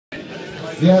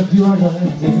Yeah, if you want to go ahead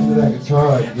and dig into that guitar,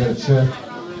 I can get a check.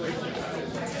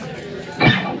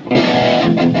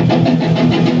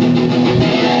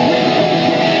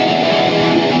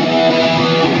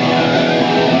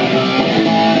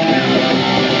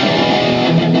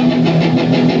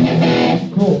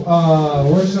 Cool.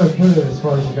 Where should I put it as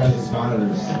far as you guys'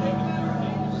 monitors?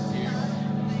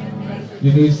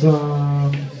 You need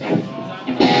some.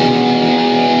 You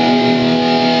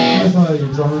guys know that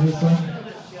your drummer needs some?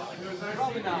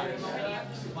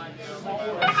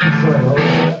 Sorry, what was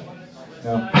that?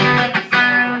 No.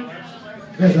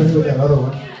 You guys don't hear that other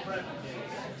one.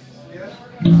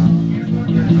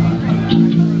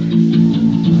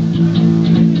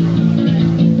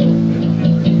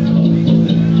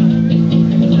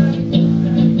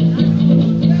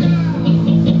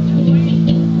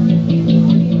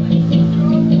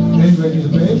 Anybody need a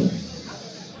bass?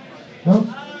 No?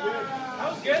 That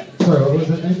was good. Sorry, what was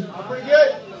that, dude? Pretty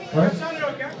good. All right. Sounded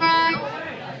okay.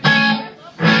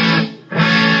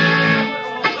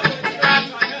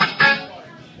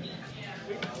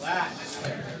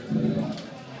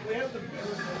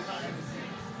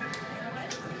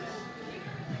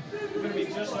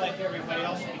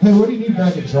 Hey, what do you need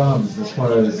back at drums as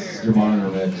far as your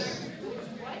monitor mix?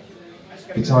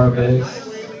 Guitar, bass,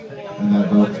 and that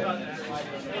vocal.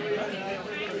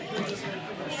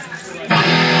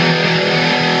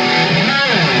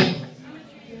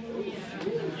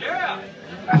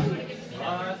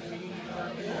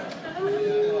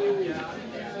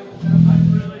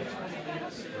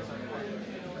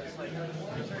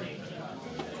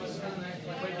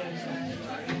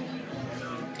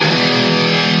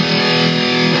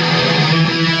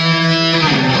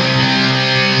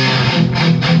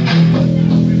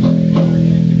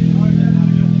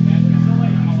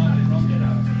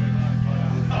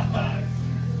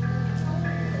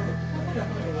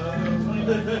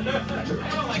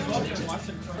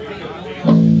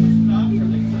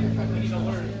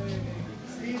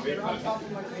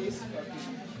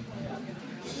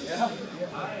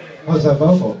 What's that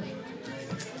vocal?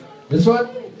 This one?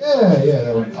 Yeah,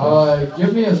 that one.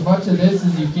 Give me as much of this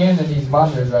as you can in these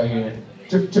monitors right here.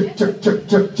 Chuk, chuk, chuk, chuk,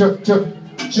 chuk, chuk, chuk.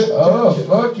 Oh,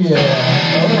 fuck yeah.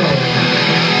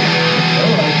 Oh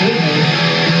my goodness.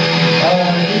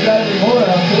 If you got any more,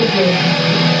 I'll take it.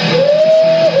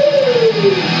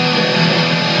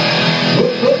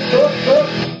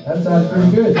 That sounds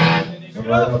pretty good. I'm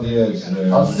right on the edge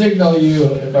there. I'll signal you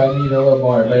if I need a little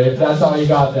more, but if that's all you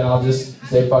got, then I'll just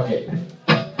say fuck it.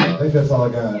 I think that's all I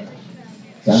got.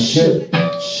 Sounds good.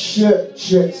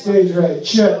 Check, stage right.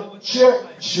 Check. Check,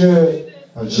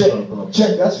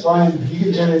 that's fine. You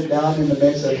can turn it down in the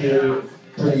mix up here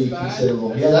pretty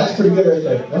considerable. Yeah, that's pretty good right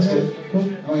there. That's good. Cool.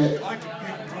 Okay.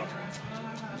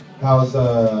 How's,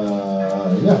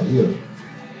 you?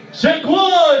 Check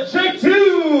one, check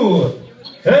two.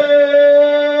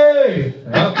 Hey!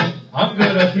 Yep, I'm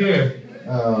good up here.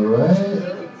 Alright.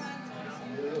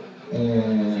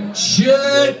 And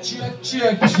Check.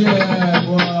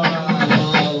 Blah,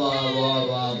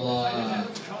 blah.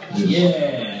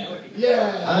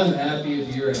 Yeah. I'm happy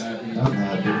if you're happy. I'm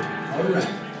happy. Alright.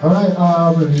 Alright,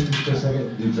 I'm gonna need you for a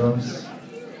second to do drums.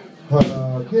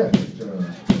 Yeah, drums.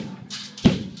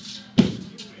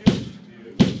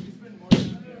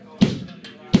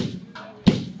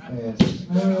 And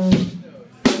smooth.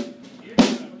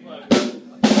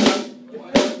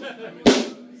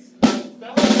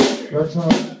 Retro.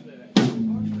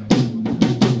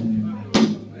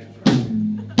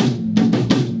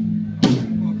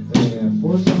 And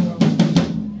four song.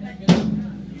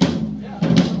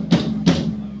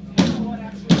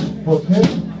 Okay.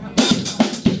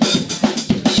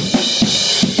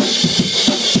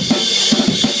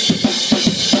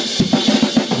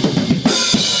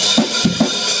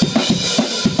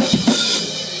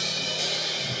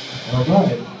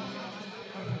 Alright.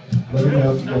 Let me know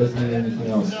if you guys need anything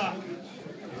else.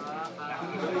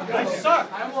 I suck.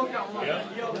 I won't get one.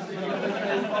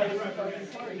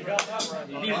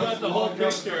 He got the whole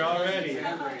picture already.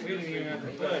 We didn't even have to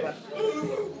play.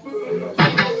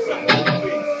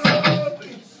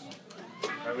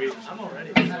 Are we? I'm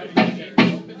already.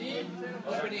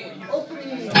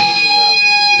 Opening.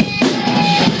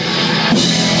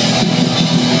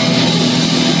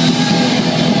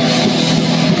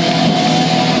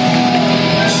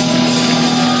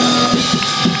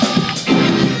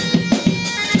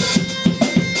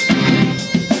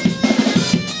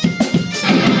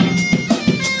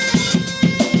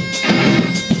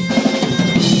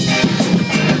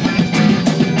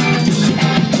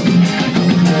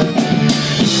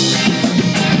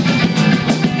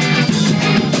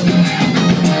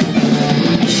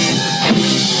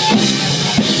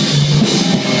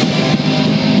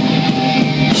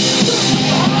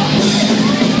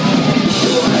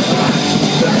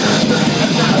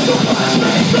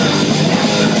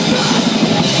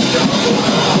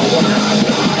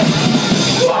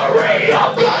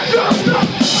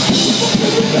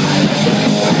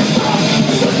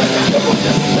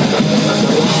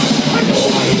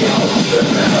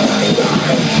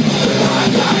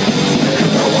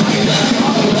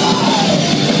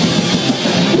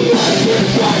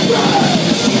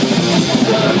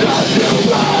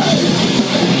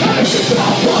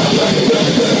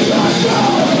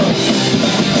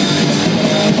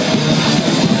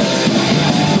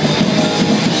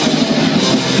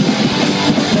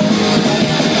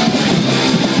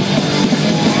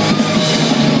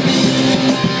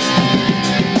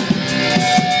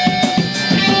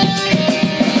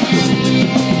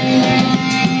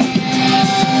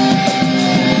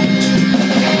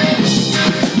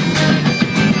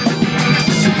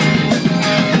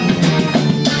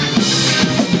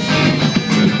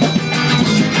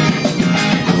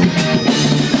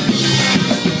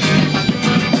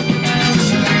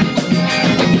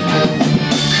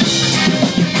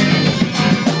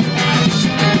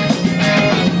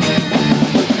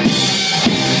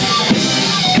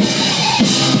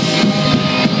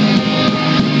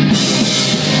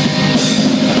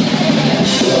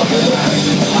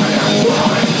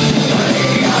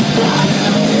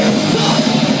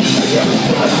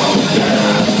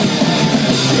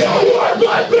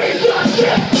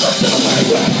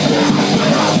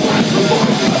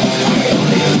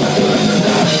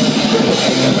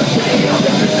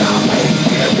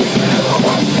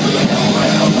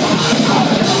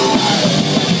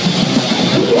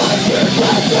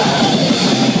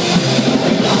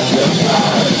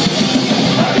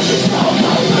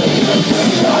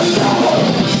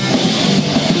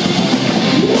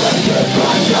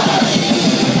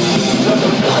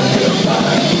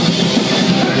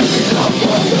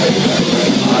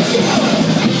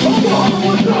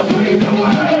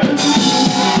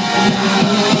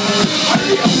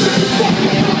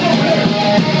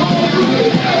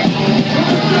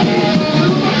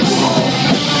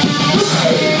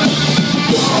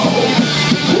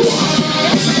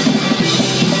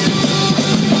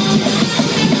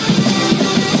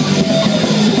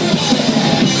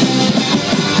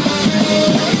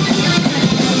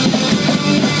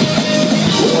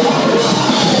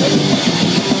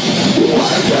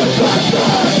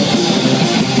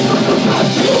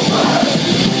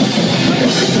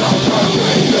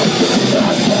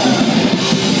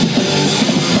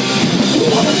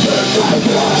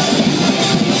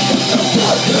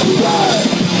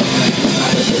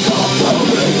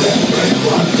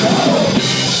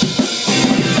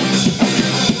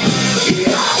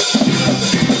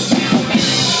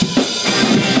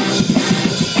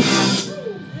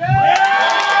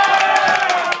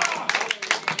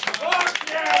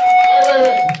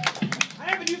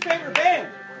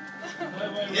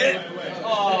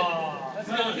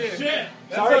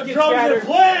 drums are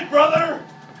played, brother!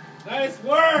 Nice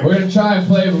work! We're gonna try and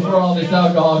play before all this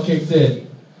alcohol kicks in.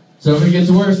 So if it gets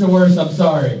worse and worse, I'm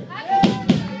sorry.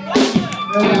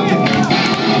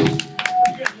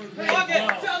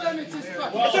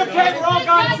 It's okay, we're all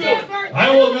gone too.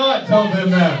 I will not tell them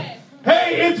that.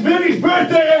 Hey, it's Vinny's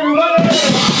birthday, everybody!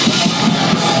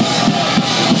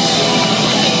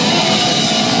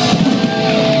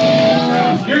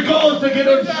 Your goal is to get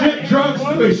him shit drunk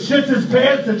so he shits his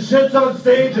pants and shits on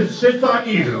stage and shits on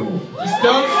you. Just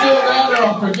don't steal that or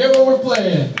I'll forget what we're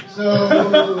playing. So,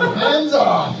 hands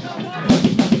off.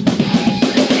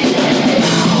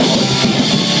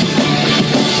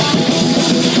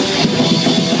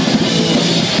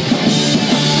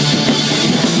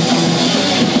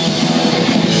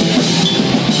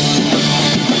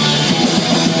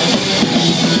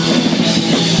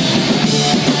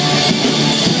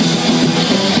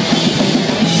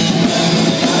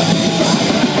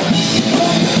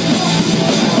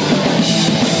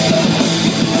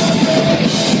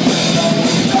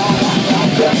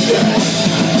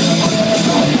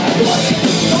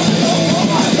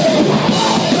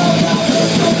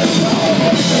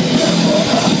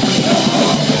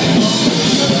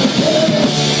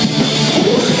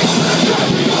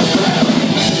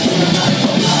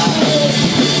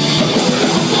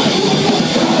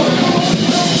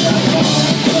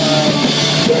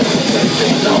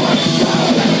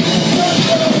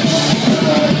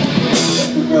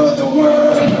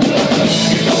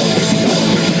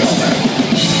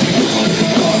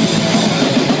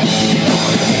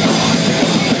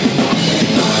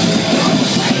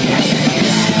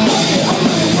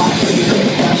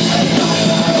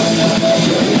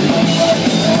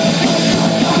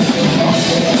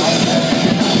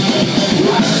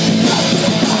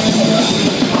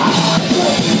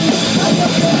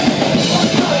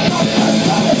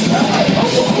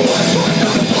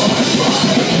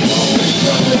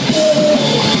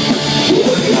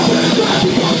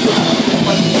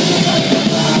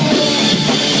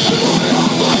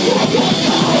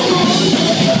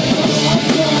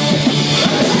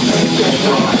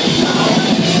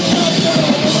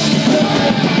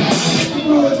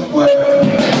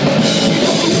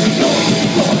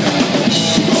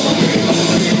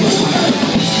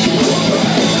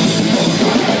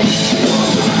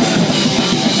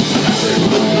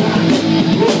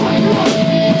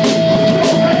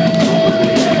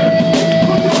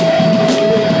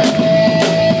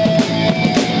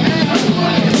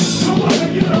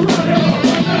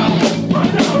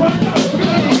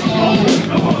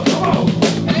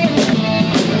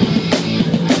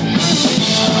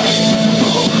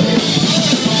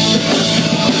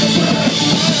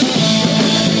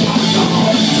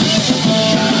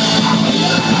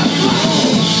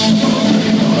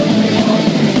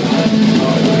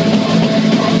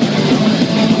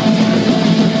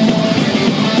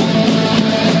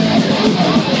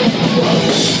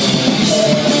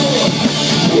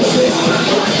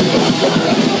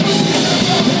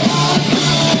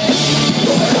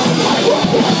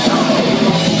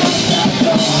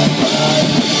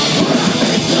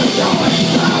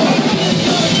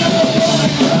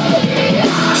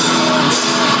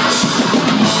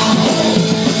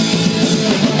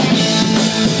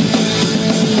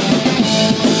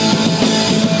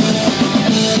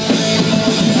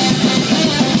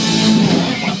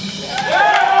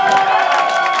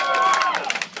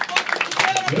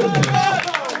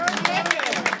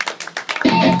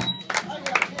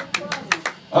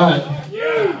 Alright.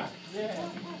 Yeah!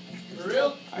 For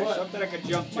real? Something I could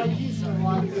jump to.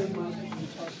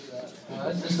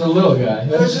 That's just a little guy.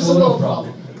 That's just a little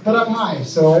problem. But I'm high,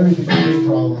 so everything's a big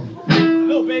problem.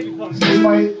 Little baby pump. This is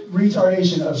my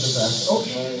retardation of the fact. Oh.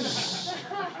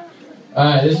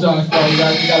 Alright, this song's called You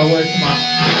Gotta Work Tomorrow.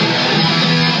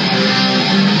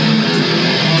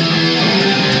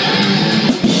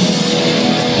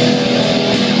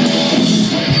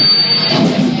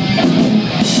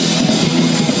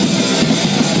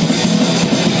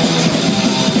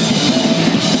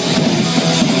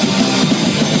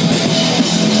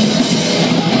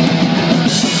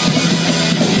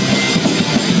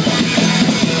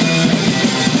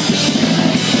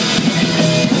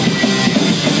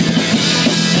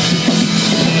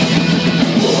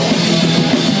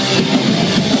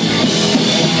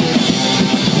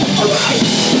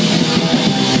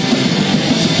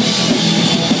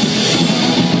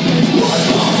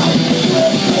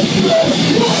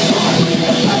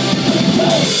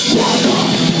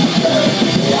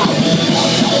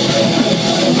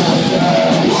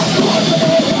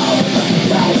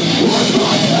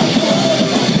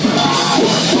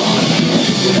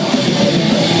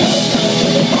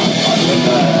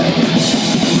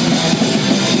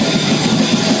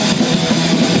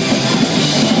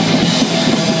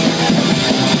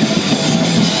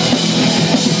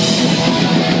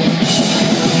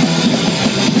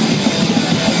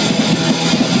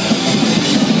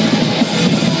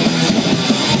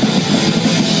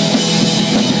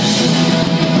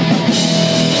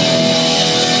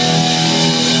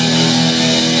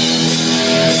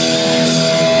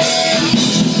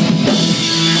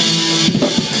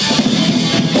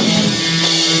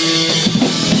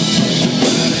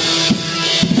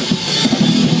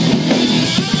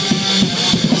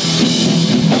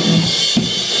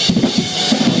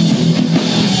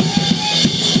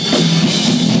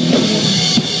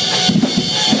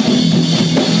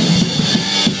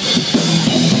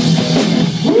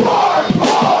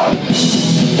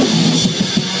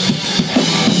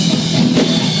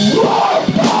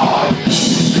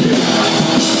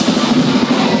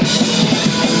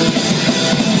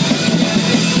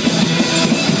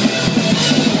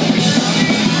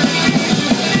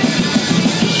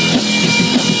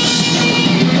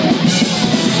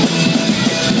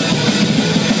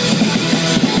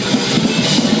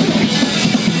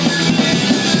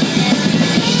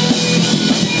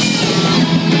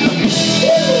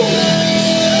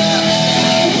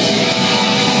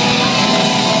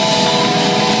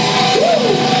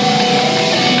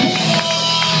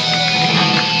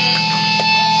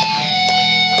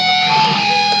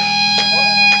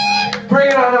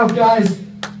 Shout out, guys.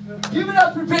 Give it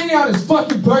up for Vinny on his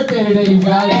fucking birthday today, you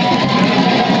guys.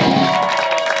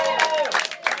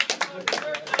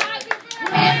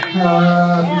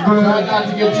 Try not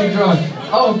to get too drunk.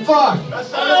 Oh, fuck.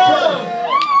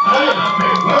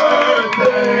 Happy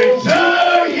birthday to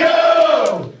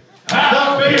you!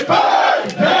 Happy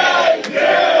birthday,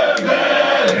 dear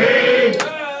Vinny!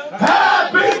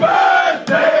 Happy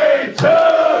birthday to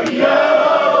you!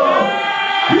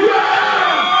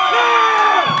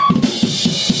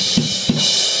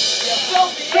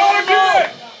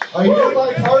 Are you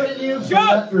like pardon you for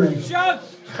that drink?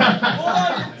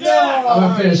 I'm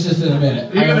gonna finish this in a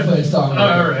minute. I'm gonna play a song.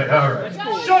 Alright.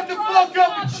 Shut the fuck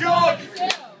up and chug!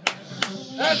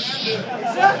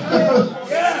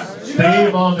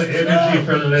 Save all the energy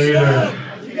for later.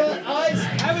 You got ice?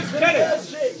 Have us get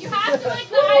it. You have to lick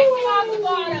the icing off the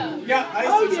bottom. Yeah, ice.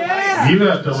 Oh, yeah. You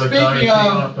have to lick the icing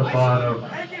off the bottom.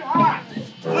 Make it hot.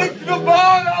 Lick the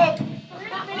bottom. We're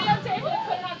gonna videotape it and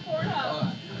put it on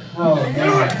Pornhub. Oh,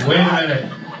 man.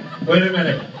 Wait a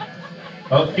minute.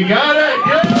 Oh, you got it!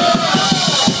 Yeah!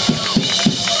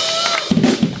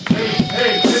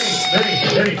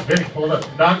 Hey, Vinny, hold up.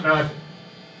 Knock.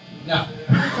 No.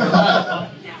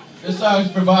 This song's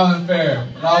for Violent Fair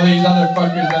and all these other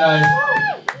fuckers that I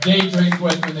day drink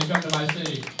with when they come to my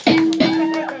city.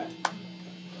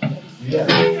 Yeah.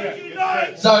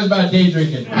 This song's about day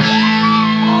drinking.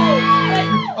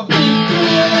 I've been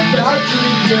doing about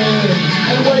drinking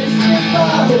and wasting my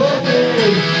whole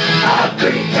day. I'm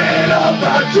thinking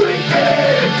about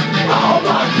drinking all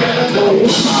my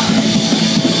candles.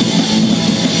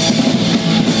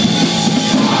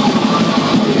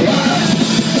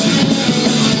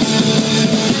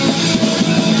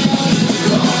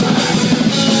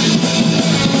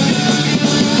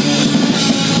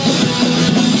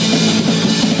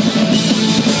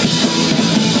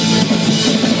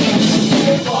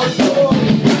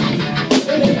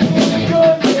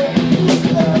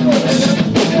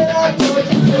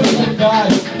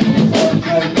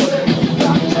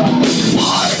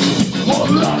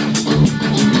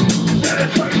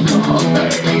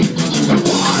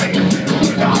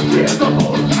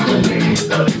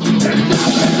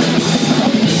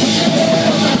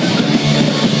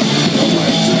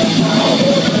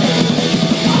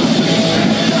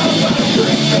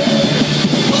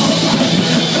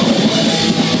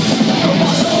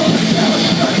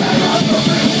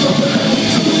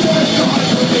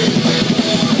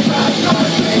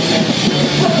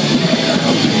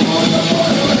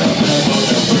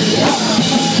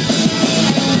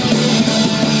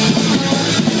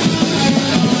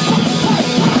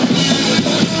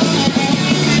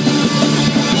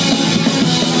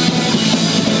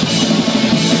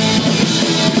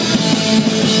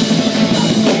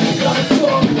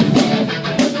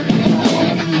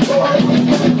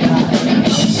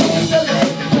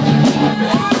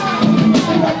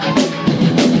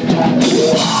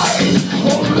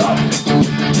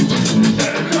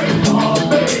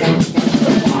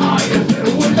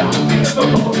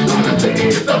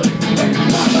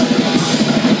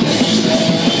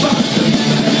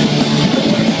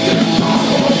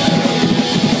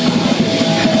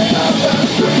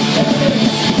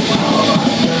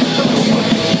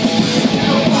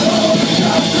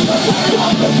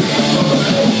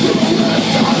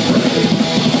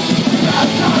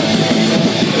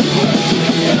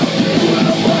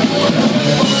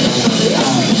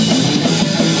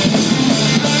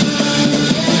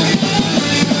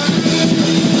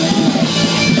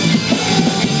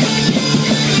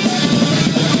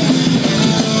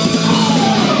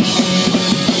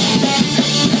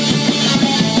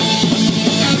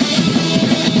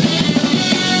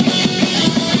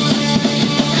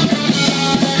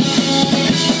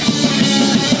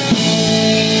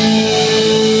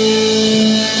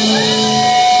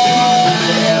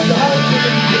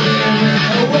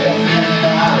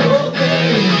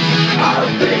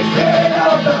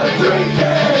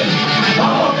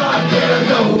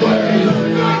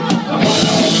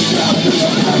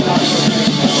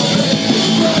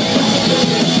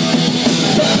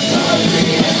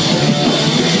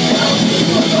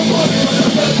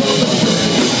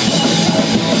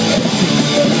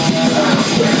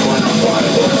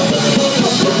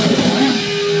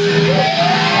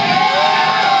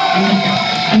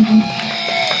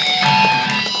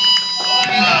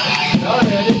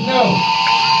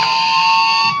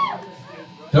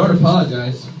 Don't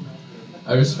apologize.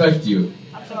 I respect you.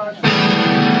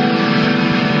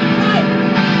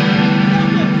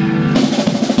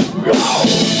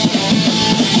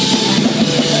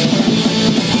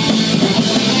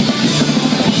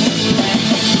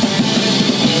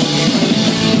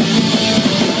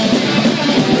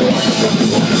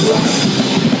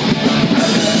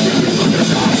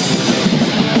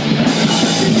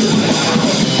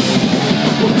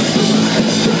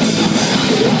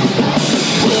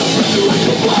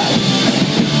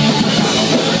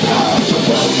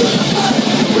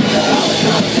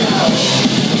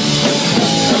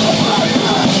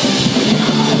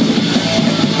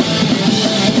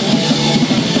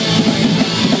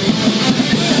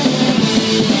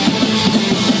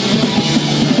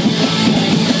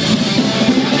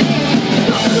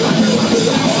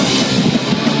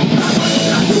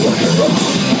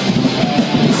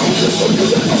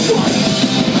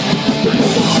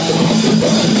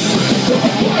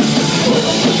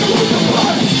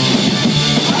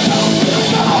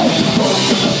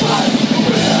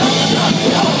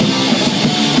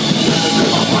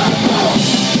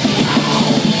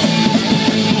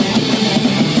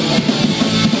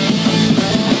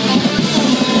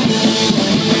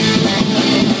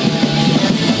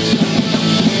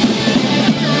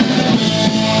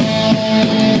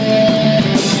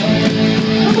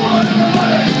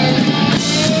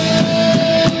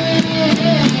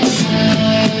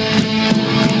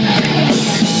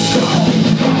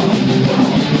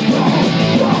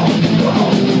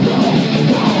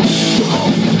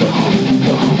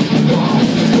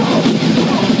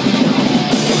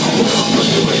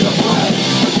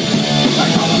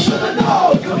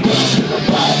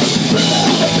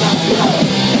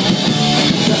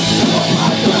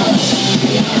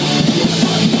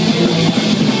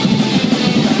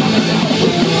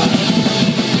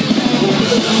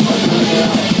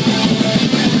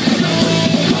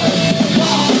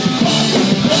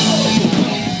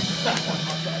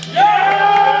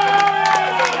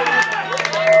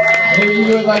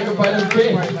 like a bite of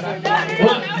cake.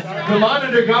 Well, the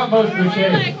monitor got most of the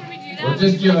cake. We'll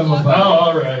just give him a Oh, bite.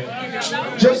 all right.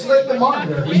 Just like the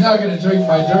monitor. He's not going to drink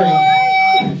my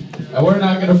drink. And we're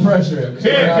not going to pressure him.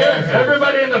 Here,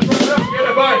 everybody in the front row, get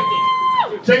a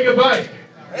bite. Take a bite.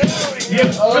 You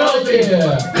Oh, filthy,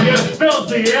 yeah. you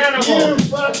filthy animal. You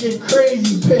fucking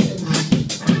crazy pigs.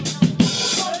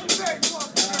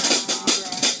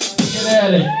 Get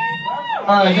at it.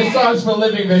 Alright, this song's for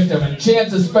Living Victim, and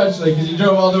Chance especially, because he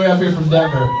drove all the way up here from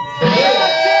Denver.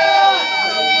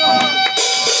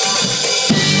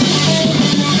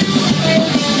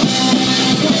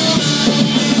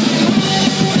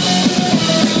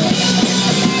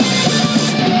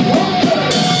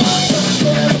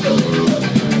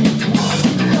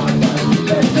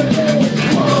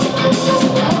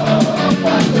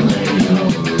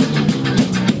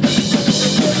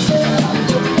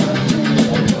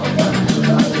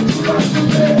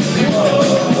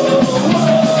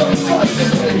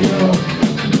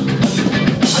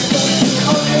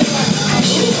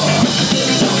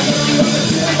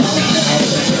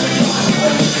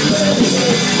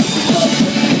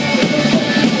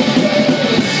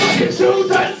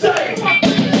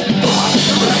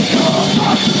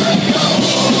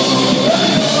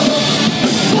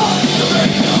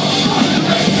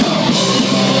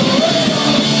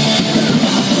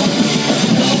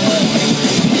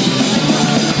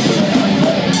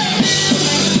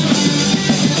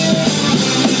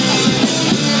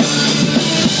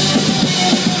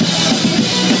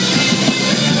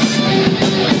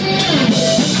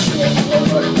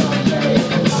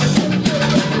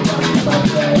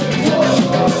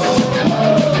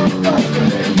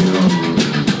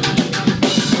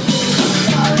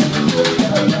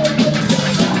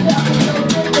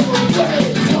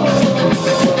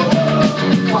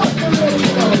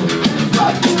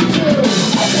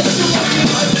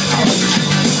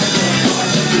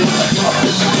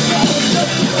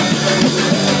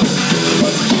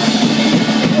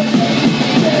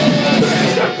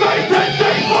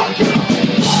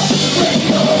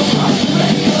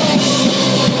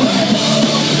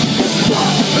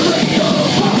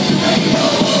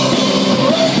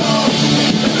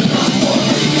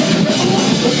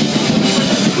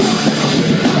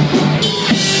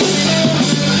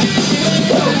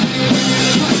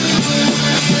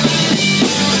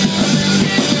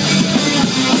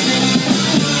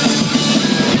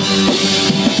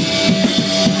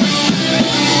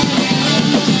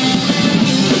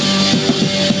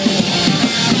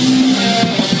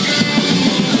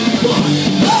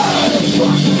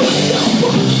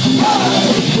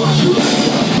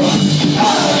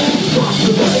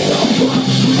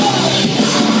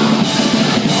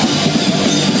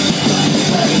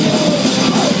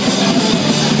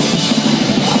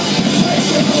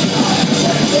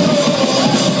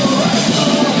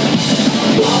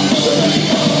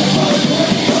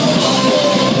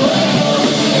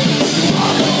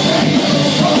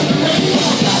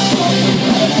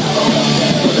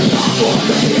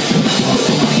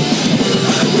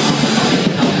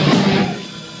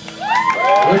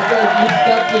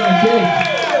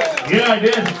 Yeah, I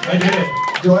did. I did it.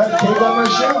 Do I have cake on my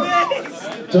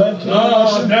shoe? Do I have cake on my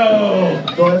Oh, shoe?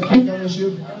 no. Do I have cake on my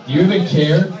shoe? Do you even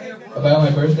care about my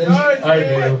birthday? I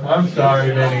do. I'm sorry,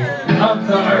 Vinny. I'm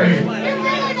sorry.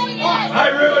 I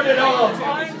ruined it all.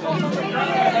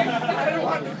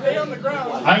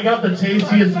 I got the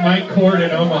tastiest mic cord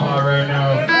in Omaha right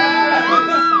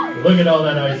now. Look at all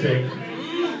that icing.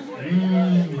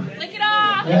 Lick it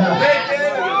off.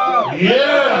 Yeah.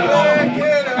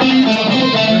 Yeah.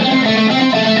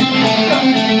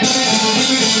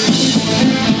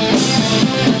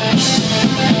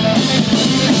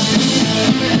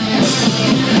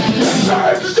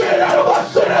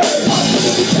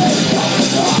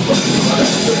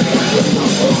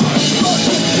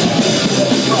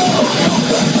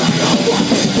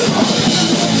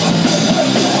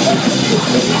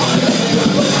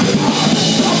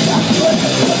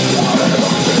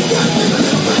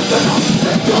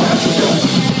 Let's go.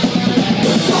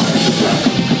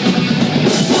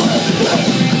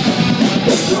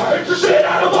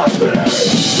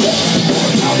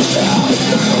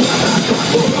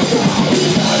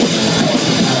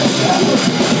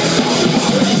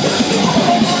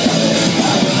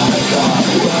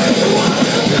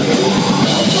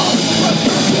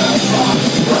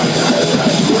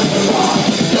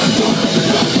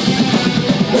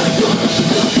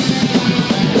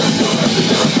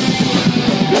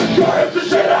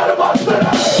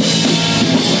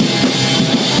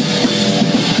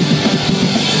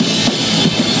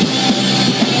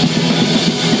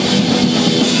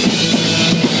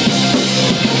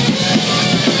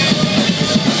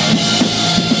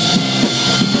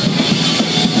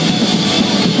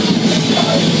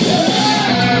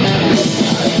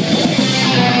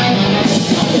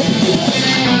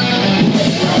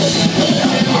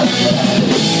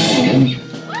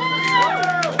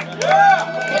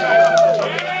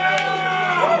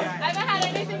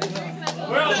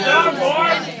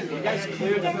 I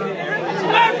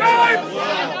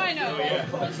know.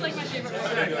 It's like my favorite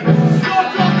part.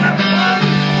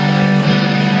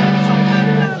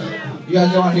 You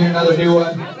guys want to hear another new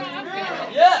one?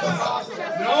 Yes.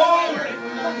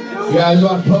 You guys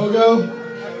want Pogo?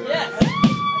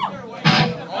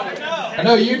 I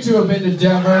know you two have been to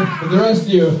Denver, but the rest of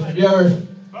you, have you ever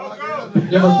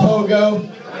Pogo?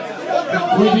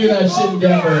 We do that shit in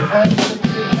Denver.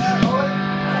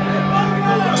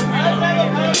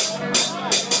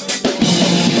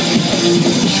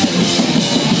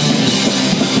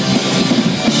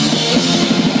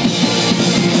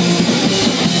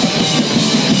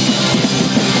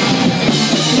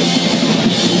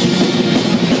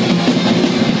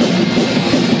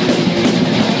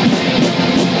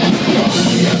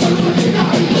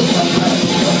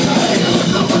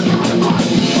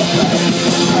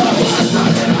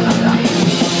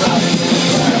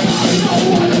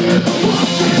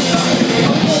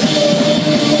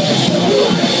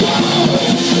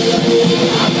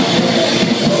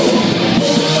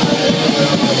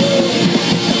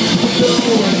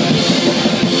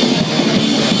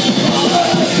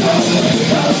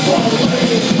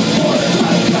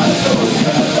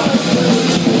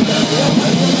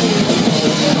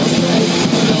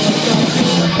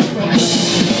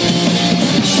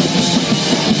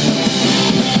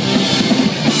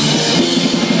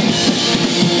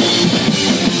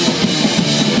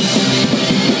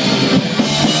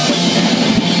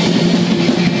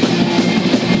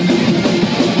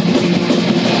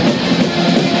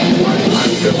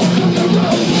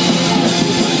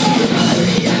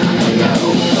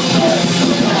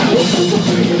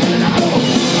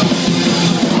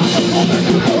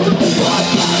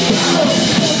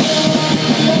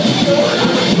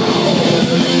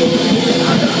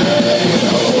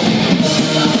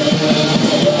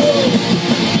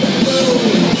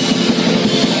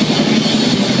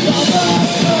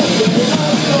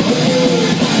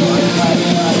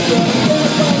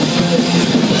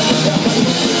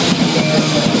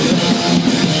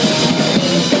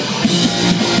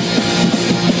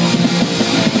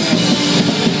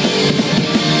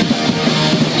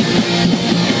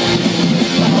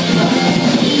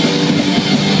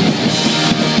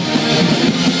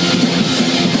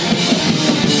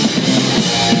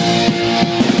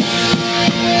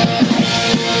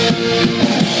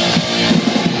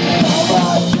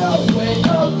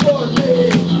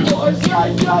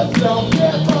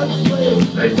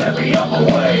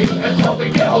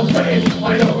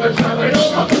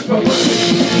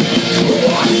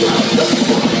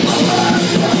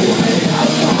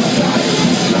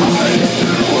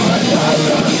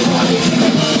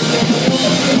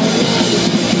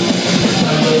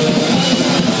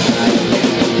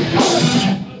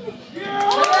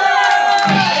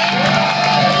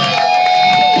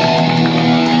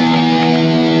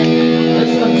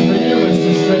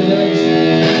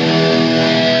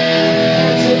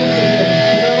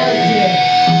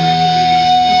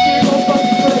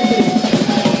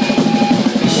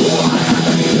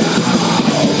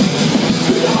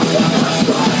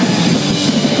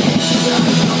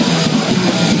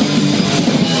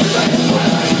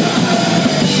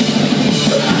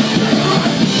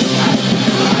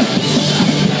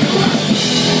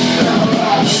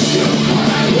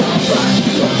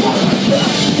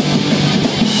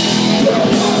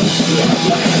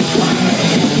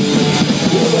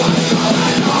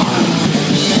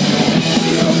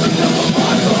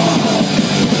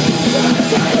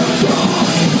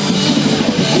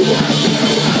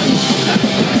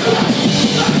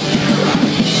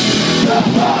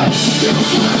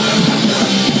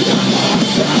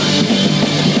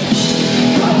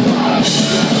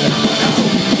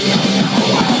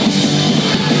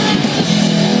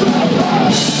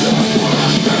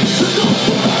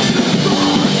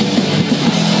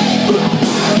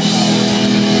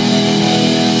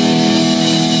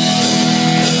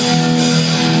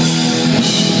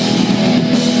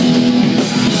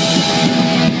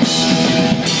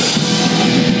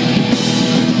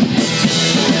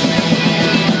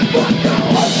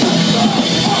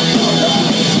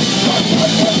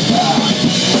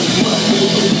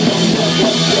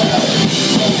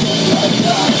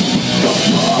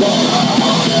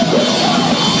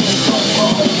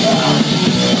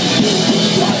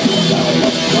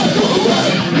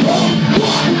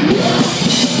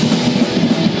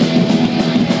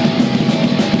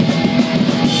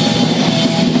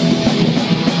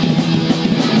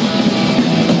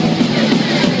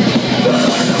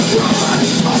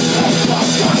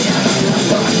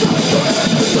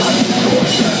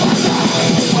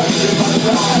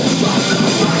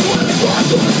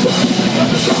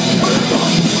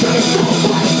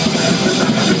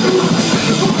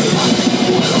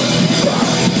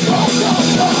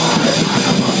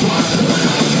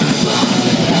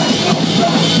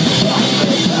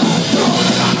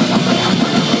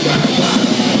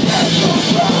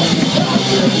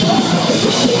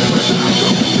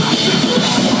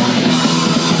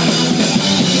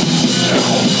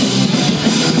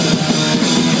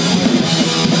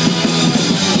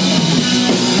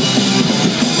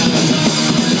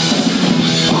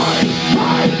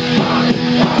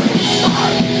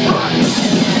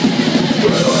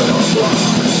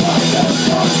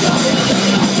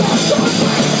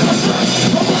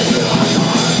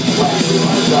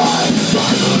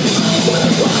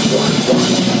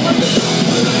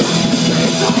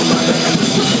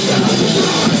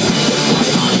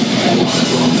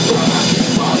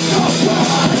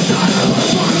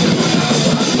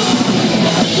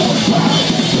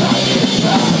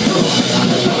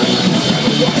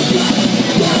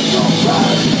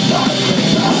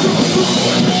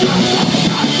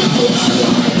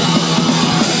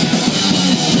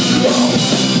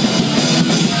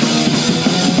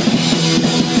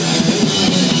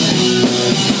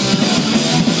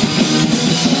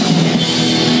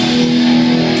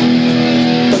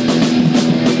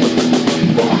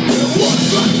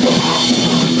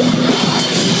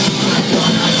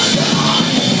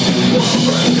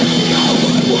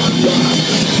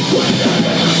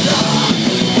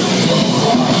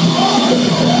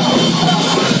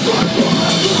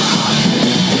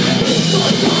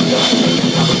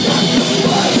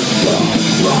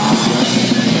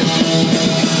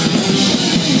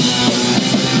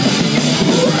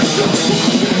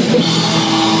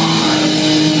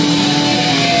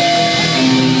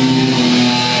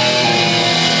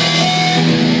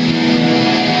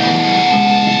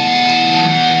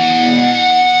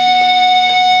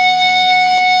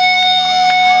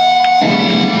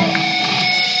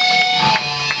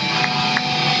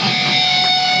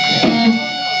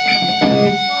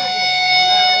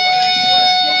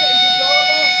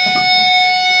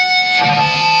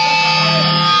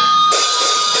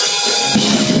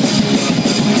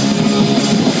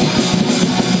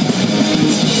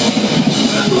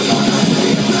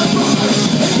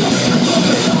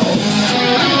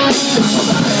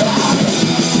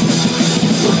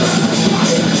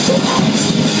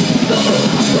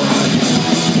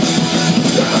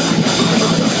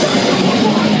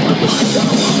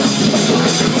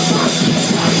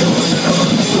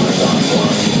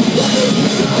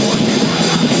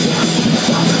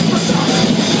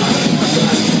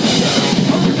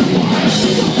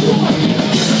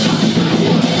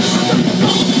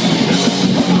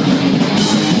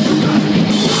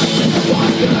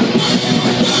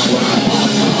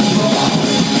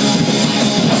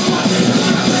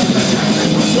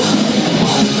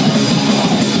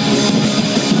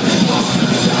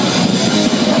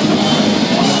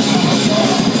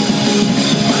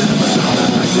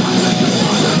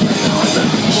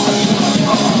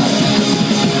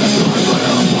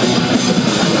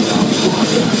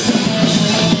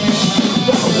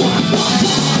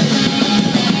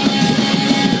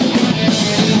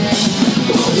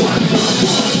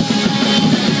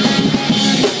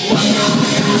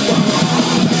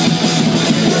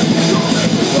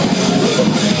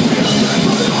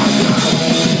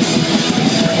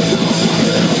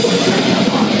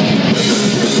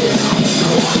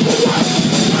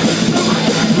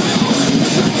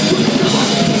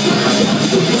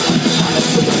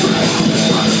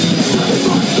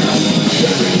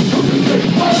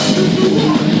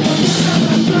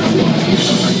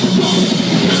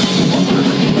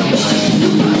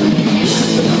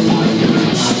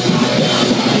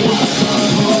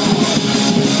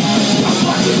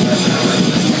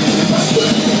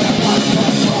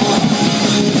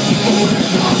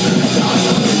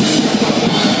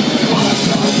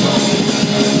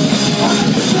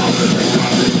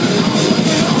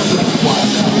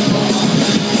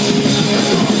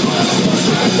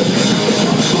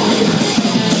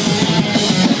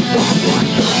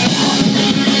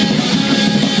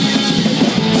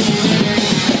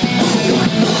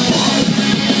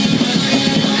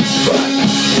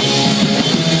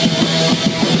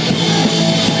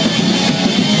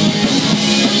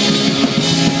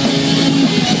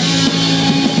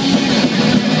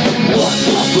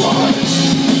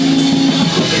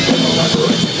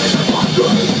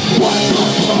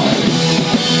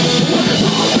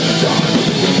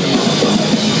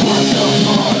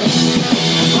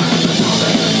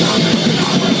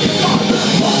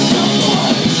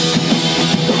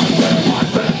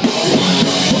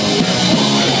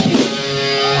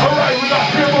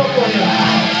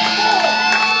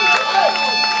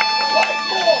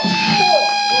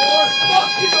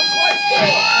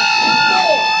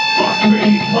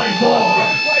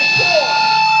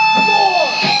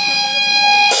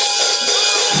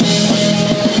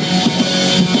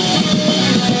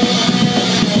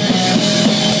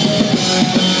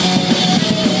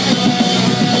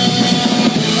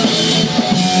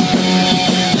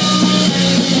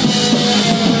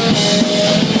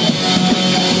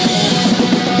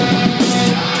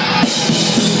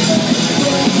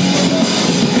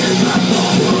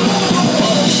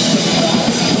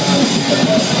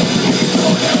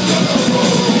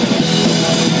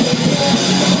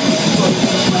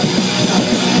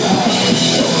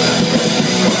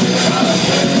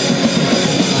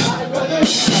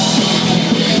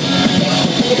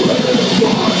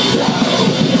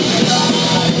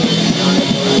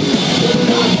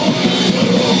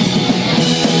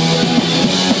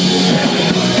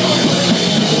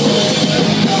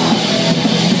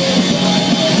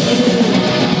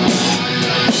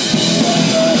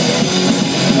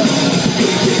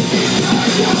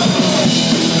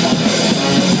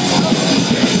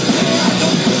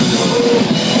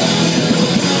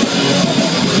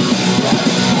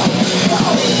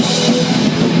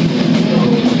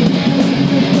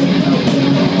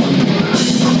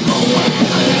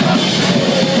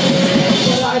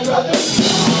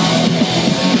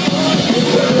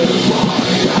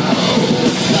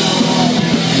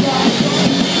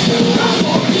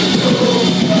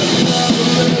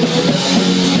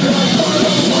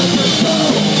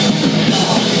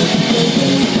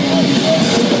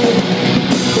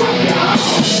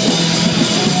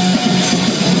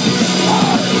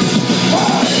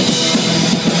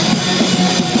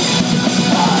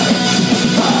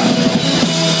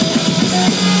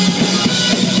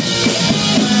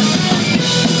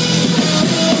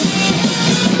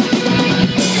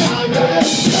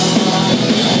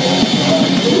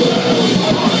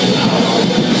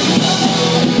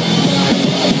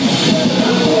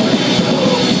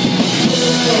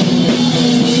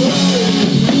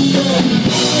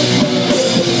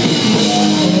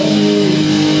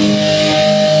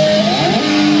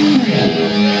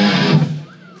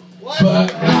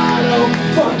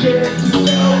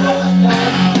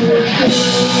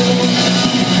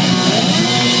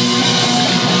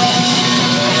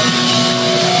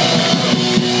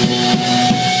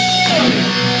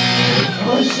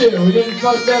 shit, we didn't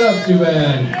fuck that up too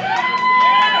bad.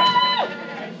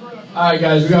 Alright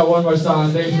guys, we got one more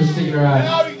song. Thanks for sticking around.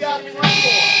 Now we got three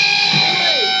more.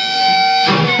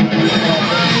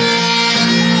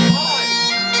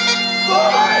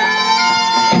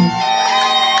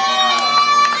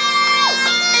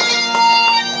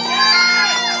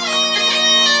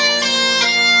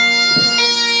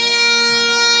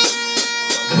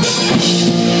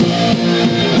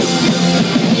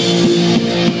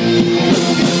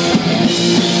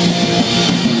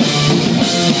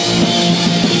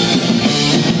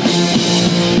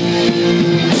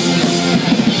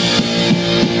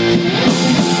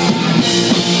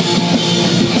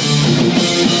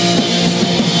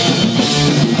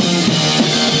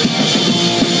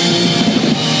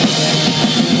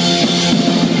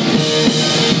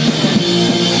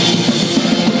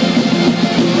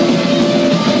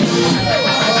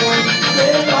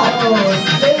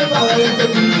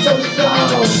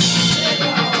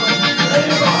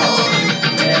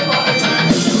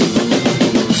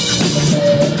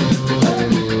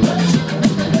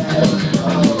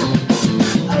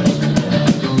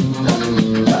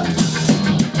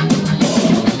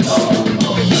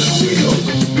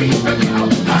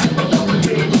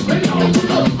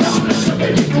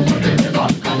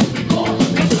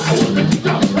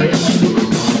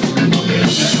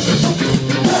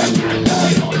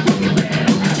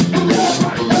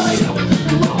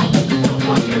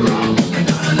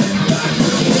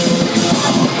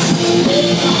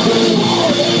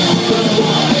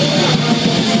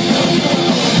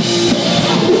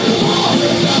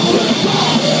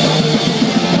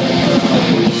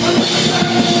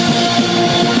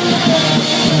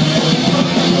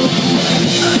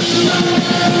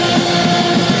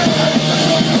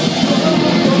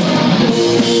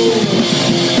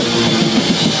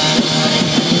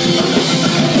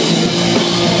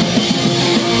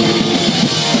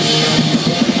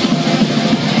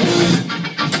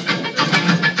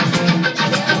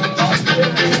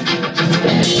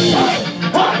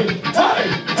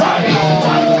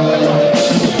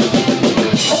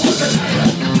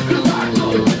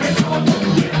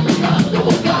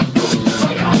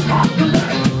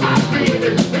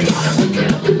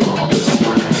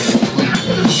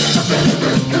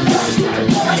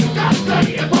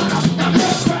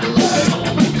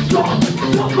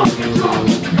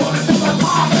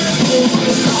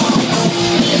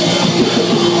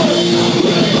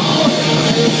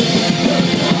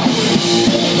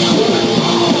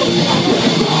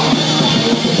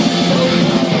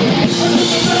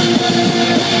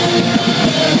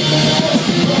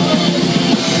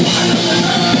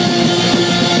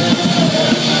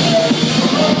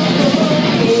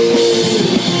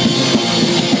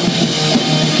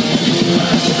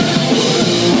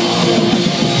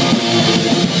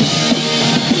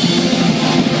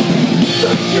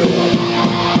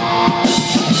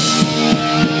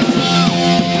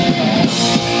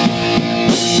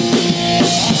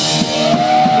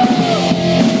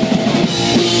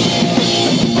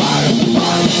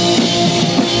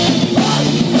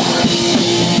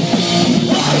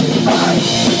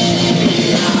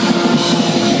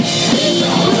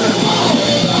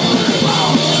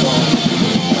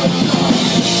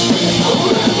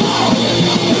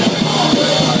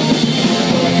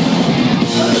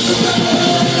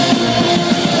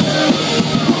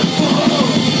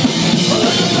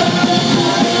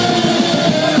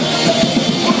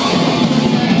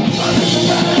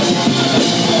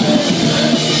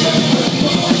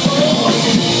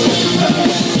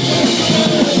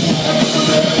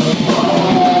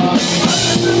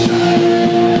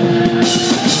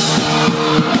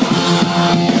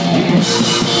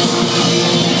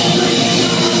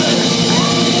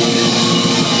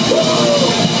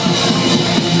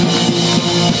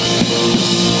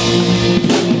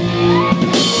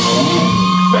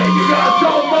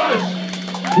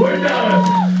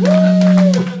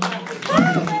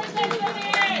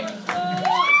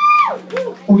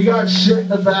 We got shit in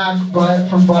the back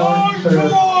from Byron.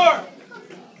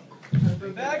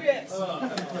 Bag it.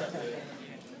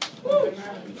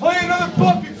 Play another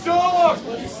bucket solo.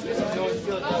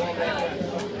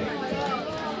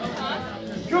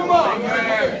 Come on,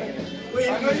 man. Wait,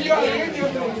 I know you got it in you.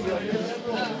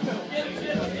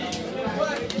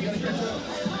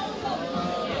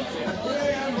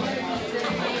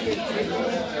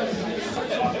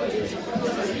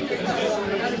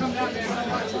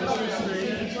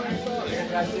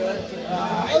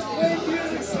 Let's play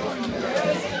music song.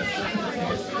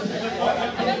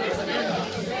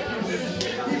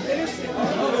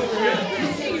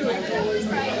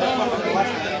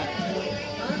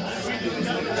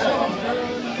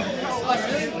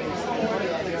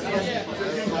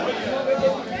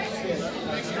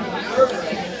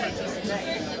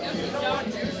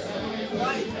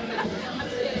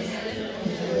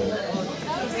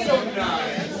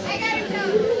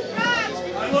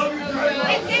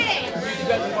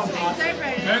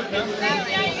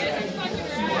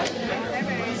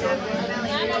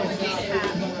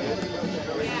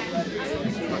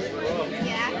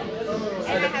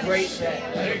 Great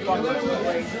set.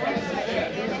 Great set.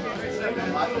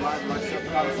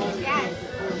 Yes.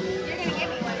 You're gonna give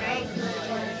me one, right?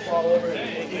 Fall over it.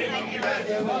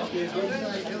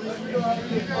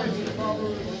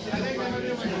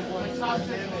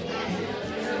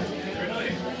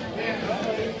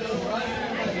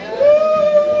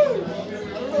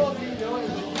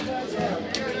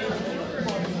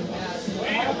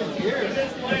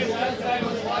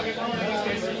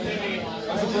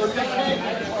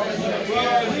 Well,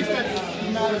 at least that's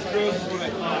not as gross as what I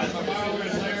thought.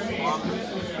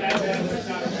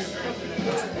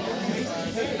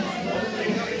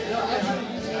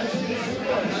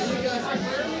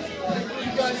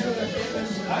 You guys are the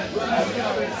famous.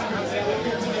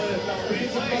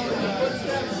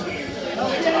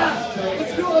 Oh yeah!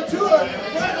 Let's go on tour!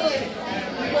 Finally!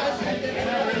 You guys are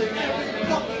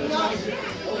fucking nuts!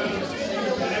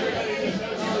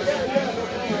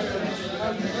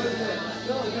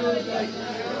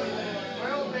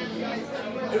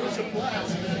 It was a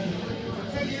blast.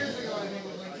 10 years ago, I think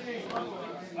it was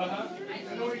like,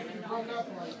 I know you broke up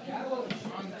like I know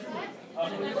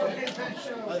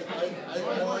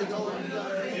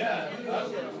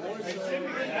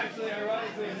Actually,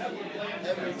 ironically enough, we're playing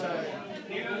every time.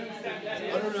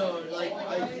 I don't know, like,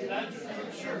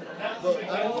 but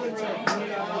I wanted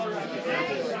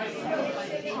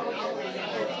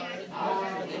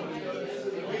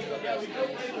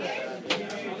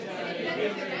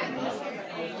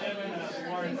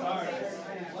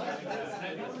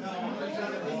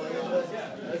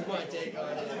That's my take on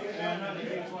it.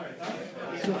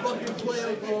 So fucking play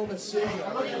Oklahoma City.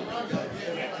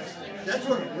 That's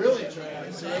what I'm really trying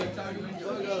to say. Fuck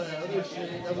all that other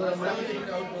shit. That's what I'm really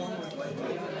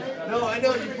No, I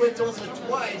know you played Tulsa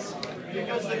twice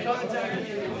because the contact.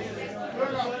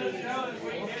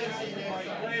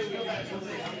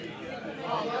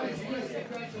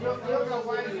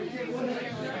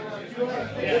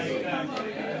 Yeah,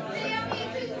 exactly.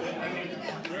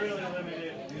 Really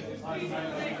limited.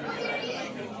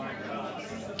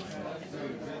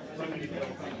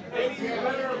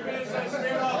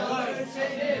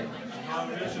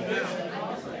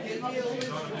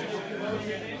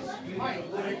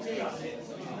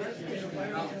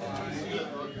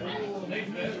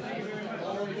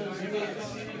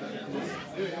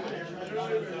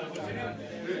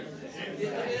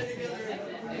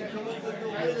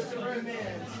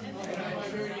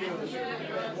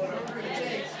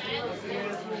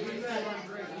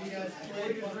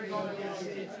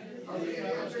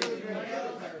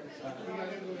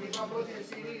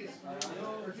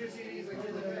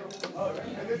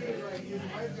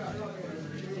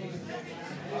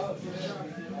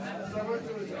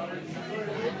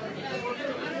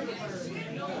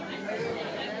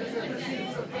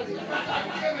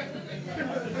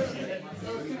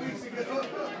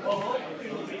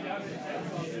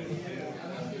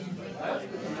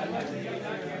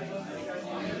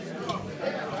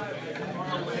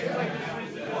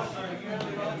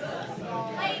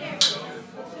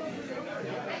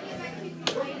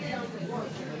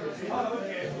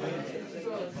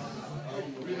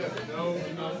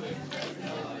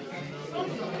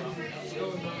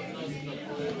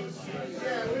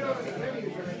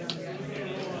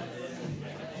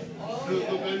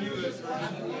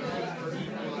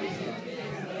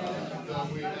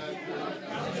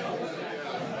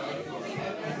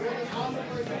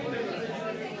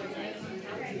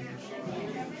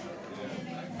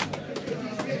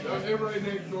 Everybody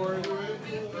next door into it,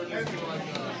 or anything like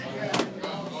that.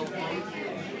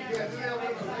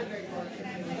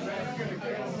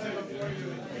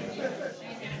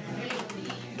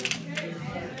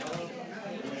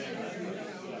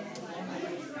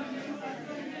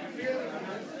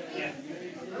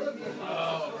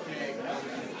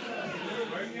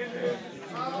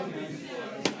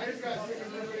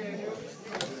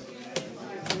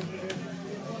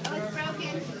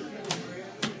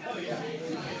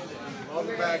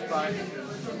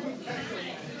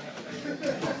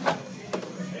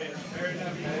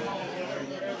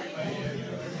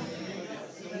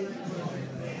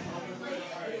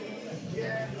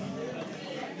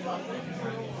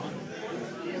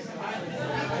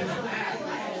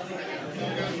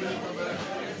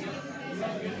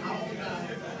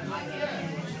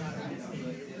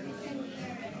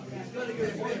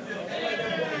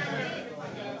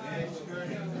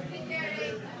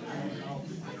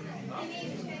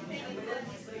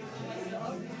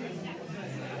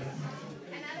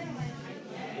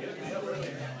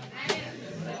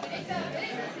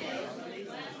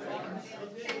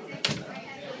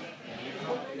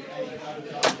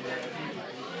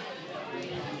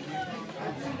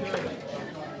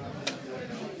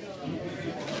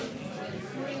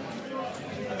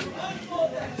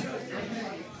 Unfold that